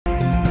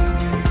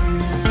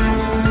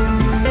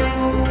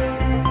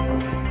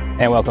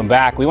And welcome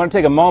back. We want to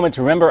take a moment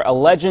to remember a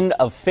legend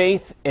of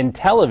faith in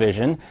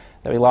television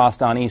that we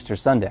lost on Easter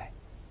Sunday.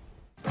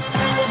 Mother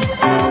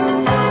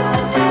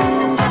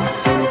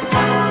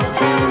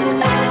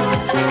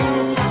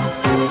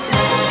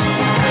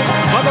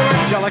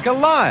Angelica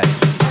Live,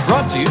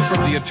 brought to you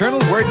from the Eternal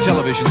Word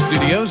Television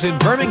Studios in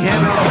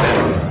Birmingham,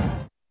 Alabama.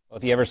 Well,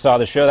 if you ever saw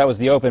the show, that was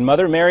the open.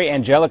 Mother Mary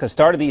Angelica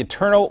started the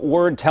Eternal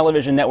Word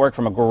Television Network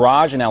from a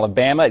garage in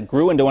Alabama. It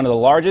grew into one of the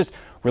largest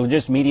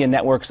religious media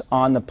networks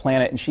on the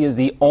planet, and she is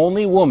the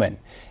only woman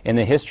in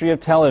the history of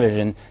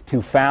television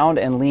to found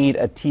and lead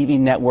a TV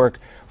network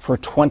for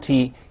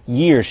 20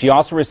 years. She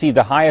also received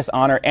the highest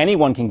honor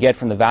anyone can get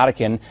from the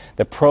Vatican,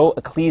 the Pro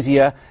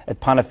Ecclesia et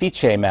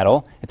Pontifice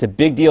Medal. It's a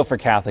big deal for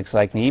Catholics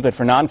like me, but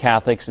for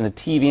non-Catholics in the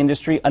TV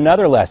industry,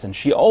 another lesson.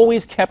 She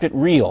always kept it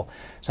real,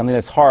 something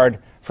that's hard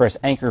for us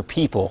anchor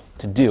people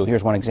to do.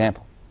 Here's one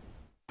example.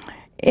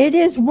 It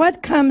is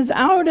what comes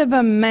out of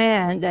a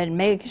man that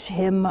makes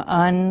him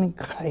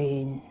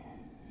unclean.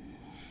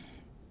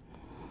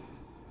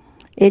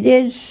 It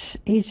is,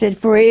 he said,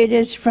 for it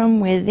is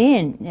from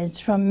within, it's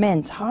from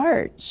men's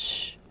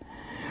hearts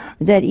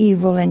that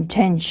evil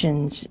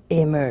intentions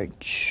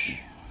emerge.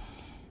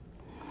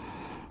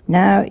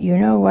 Now, you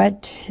know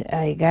what?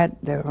 I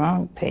got the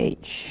wrong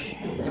page.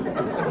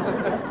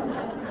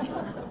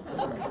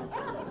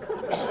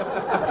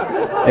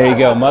 There you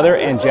go, Mother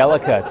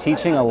Angelica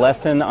teaching a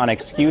lesson on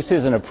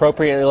excuses, and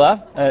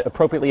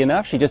appropriately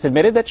enough, she just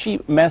admitted that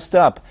she messed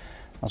up.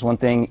 That was one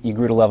thing you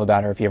grew to love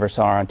about her if you ever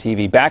saw her on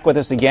TV. Back with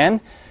us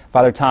again,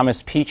 Father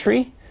Thomas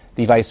Petri,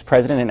 the Vice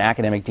President and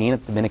Academic Dean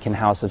at the Dominican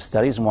House of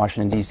Studies in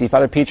Washington, D.C.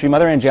 Father Petri,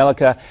 Mother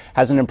Angelica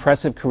has an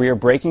impressive career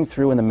breaking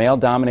through in the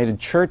male-dominated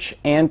church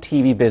and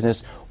TV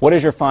business. What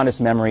is your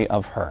fondest memory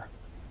of her?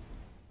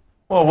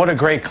 Well, what a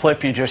great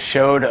clip you just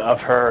showed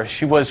of her.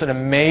 She was an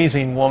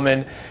amazing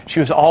woman. She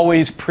was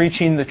always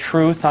preaching the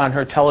truth on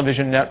her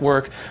television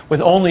network.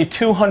 With only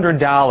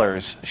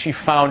 $200, she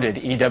founded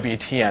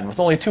EWTN, with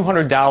only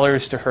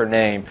 $200 to her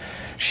name.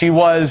 She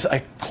was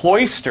a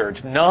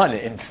cloistered nun,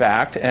 in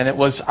fact, and it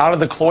was out of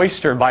the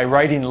cloister by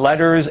writing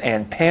letters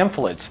and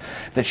pamphlets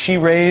that she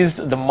raised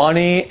the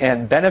money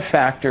and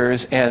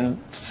benefactors and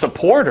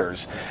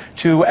supporters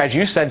to, as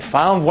you said,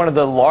 found one of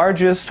the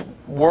largest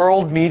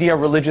world media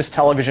religious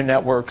television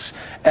networks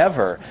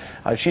ever.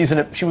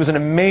 She was an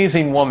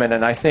amazing woman,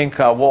 and I think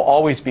we'll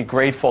always be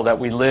grateful that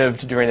we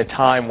lived during a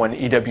time when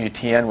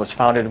EWTN was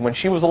founded and when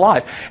she was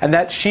alive. And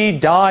that she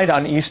died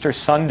on Easter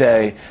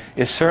Sunday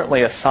is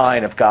certainly a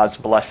sign of God's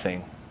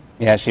blessing.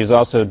 Yeah, she was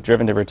also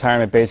driven to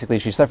retirement, basically.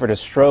 She suffered a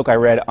stroke, I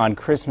read, on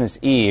Christmas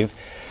Eve.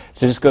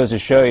 So it just goes to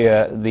show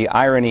you the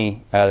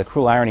irony, the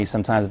cruel irony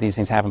sometimes these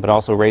things happen, but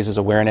also raises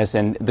awareness.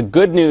 And the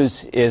good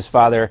news is,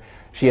 Father,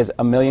 she has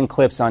 1 million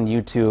clips on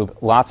YouTube,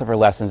 lots of her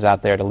lessons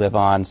out there to live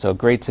on. So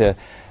great to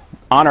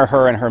honor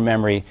her and her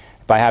memory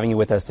by having you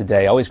with us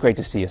today. Always great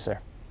to see you, sir.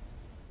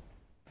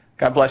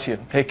 God bless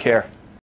you. Take care.